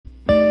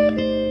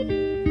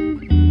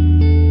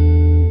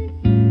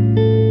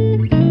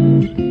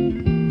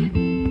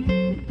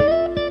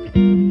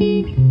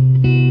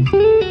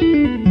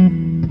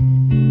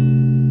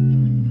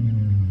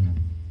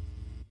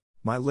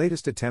My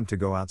latest attempt to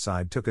go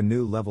outside took a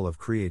new level of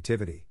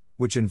creativity,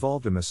 which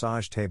involved a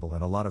massage table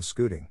and a lot of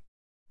scooting.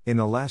 In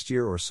the last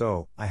year or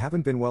so, I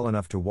haven't been well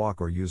enough to walk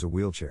or use a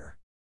wheelchair.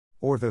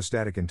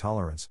 Orthostatic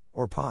intolerance,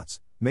 or POTS,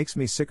 makes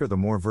me sicker the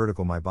more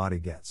vertical my body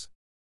gets.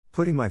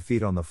 Putting my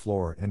feet on the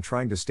floor and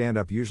trying to stand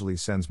up usually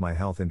sends my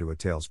health into a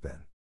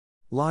tailspin.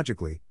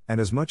 Logically, and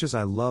as much as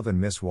I love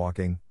and miss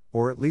walking,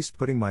 or at least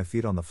putting my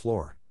feet on the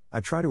floor, I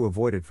try to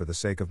avoid it for the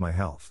sake of my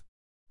health.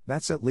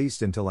 That's at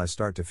least until I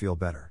start to feel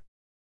better.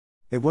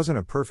 It wasn't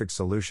a perfect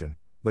solution,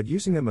 but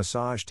using a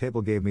massage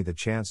table gave me the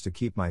chance to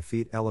keep my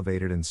feet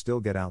elevated and still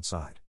get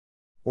outside.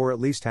 Or at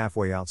least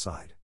halfway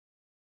outside.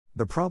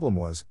 The problem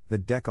was, the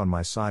deck on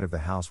my side of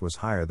the house was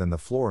higher than the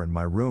floor in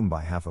my room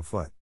by half a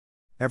foot.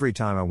 Every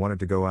time I wanted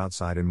to go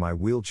outside in my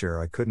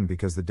wheelchair I couldn't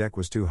because the deck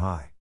was too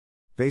high.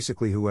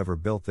 Basically whoever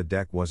built the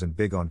deck wasn't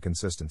big on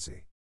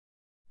consistency.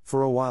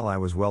 For a while I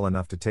was well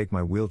enough to take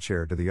my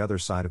wheelchair to the other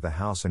side of the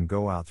house and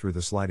go out through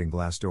the sliding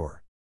glass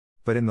door.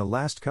 But in the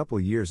last couple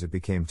years it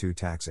became too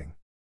taxing.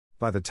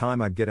 By the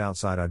time I'd get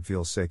outside I'd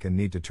feel sick and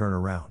need to turn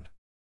around.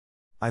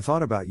 I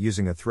thought about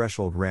using a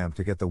threshold ramp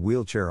to get the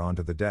wheelchair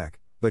onto the deck,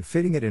 but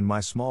fitting it in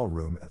my small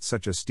room at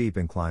such a steep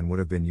incline would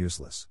have been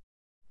useless.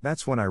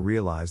 That's when I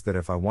realized that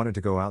if I wanted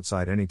to go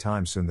outside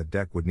anytime soon the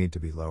deck would need to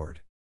be lowered.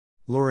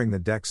 Lowering the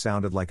deck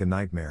sounded like a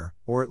nightmare,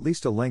 or at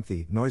least a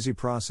lengthy, noisy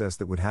process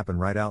that would happen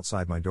right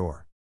outside my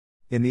door.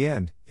 In the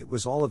end, it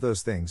was all of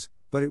those things,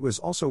 but it was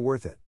also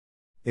worth it.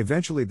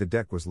 Eventually the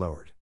deck was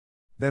lowered.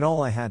 Then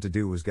all I had to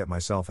do was get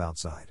myself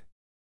outside.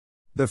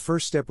 The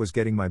first step was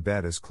getting my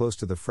bed as close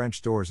to the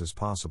French doors as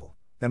possible,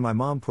 then my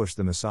mom pushed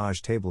the massage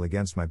table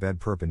against my bed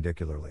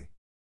perpendicularly.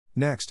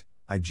 Next,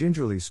 I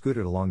gingerly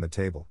scooted along the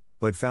table,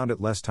 but found it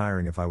less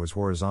tiring if I was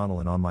horizontal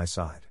and on my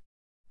side.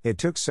 It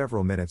took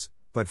several minutes,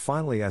 but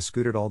finally I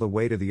scooted all the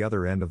way to the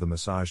other end of the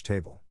massage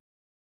table.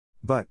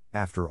 But,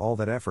 after all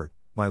that effort,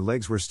 my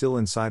legs were still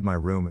inside my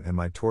room and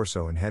my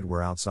torso and head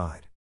were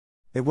outside.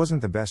 It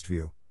wasn't the best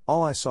view,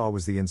 all I saw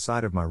was the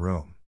inside of my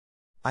room.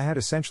 I had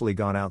essentially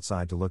gone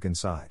outside to look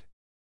inside.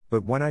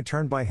 But when I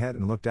turned my head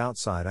and looked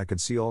outside I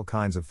could see all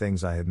kinds of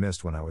things I had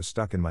missed when I was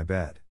stuck in my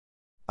bed.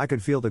 I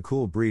could feel the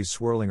cool breeze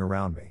swirling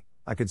around me,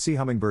 I could see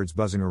hummingbirds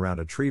buzzing around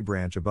a tree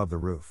branch above the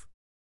roof.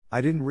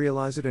 I didn't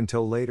realize it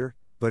until later,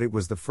 but it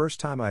was the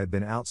first time I had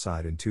been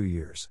outside in 2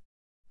 years.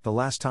 The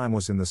last time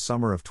was in the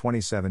summer of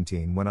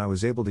 2017 when I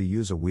was able to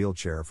use a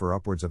wheelchair for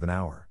upwards of an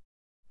hour.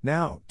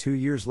 Now, 2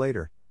 years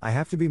later, I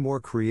have to be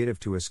more creative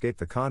to escape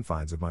the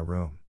confines of my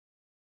room.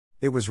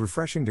 It was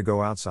refreshing to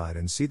go outside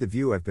and see the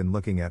view I've been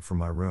looking at from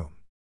my room.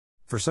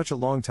 For such a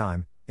long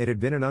time, it had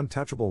been an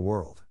untouchable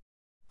world.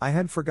 I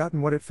had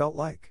forgotten what it felt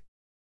like.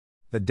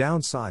 The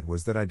downside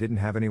was that I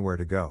didn't have anywhere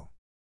to go.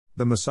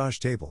 The massage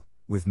table,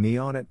 with me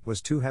on it,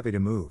 was too heavy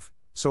to move,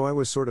 so I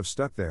was sort of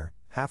stuck there,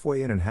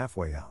 halfway in and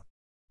halfway out.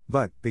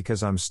 But,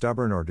 because I'm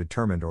stubborn or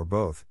determined or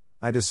both,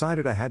 I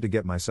decided I had to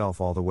get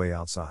myself all the way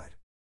outside.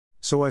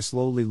 So I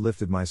slowly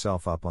lifted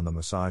myself up on the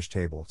massage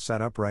table,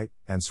 sat upright,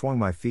 and swung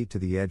my feet to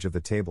the edge of the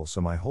table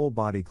so my whole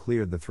body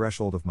cleared the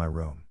threshold of my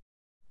room.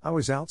 I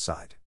was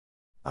outside.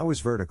 I was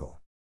vertical.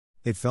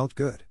 It felt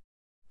good.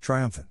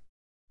 Triumphant.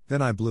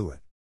 Then I blew it.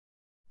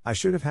 I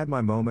should have had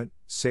my moment,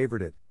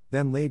 savored it,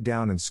 then laid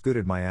down and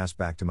scooted my ass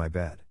back to my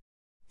bed.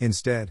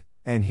 Instead,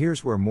 and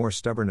here's where more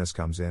stubbornness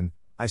comes in,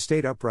 I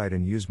stayed upright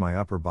and used my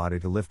upper body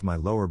to lift my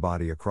lower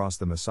body across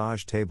the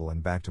massage table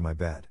and back to my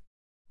bed.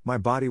 My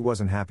body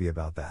wasn't happy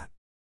about that.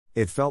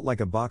 It felt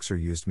like a boxer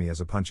used me as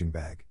a punching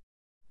bag.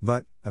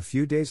 But, a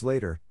few days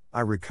later,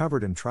 I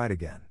recovered and tried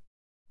again.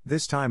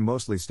 This time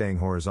mostly staying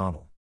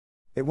horizontal.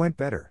 It went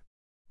better.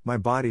 My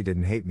body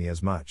didn't hate me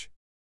as much.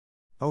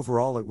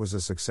 Overall it was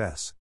a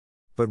success.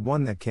 But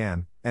one that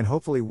can, and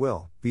hopefully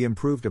will, be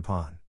improved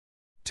upon.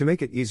 To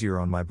make it easier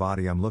on my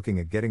body I'm looking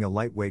at getting a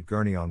lightweight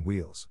gurney on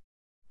wheels.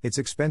 It's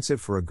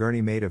expensive for a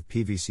gurney made of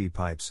PVC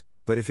pipes,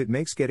 but if it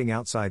makes getting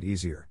outside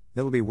easier,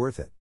 it'll be worth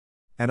it.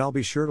 And I'll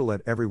be sure to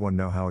let everyone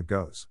know how it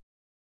goes.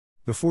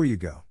 Before you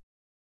go.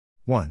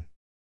 1.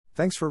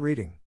 Thanks for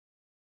reading.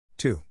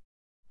 2.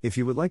 If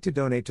you would like to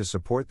donate to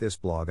support this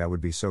blog I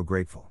would be so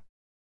grateful.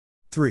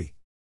 3.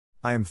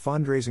 I am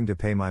fundraising to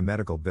pay my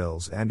medical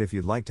bills and if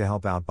you'd like to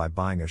help out by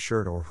buying a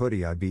shirt or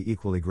hoodie I'd be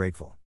equally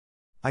grateful.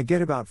 I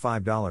get about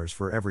 $5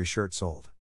 for every shirt sold.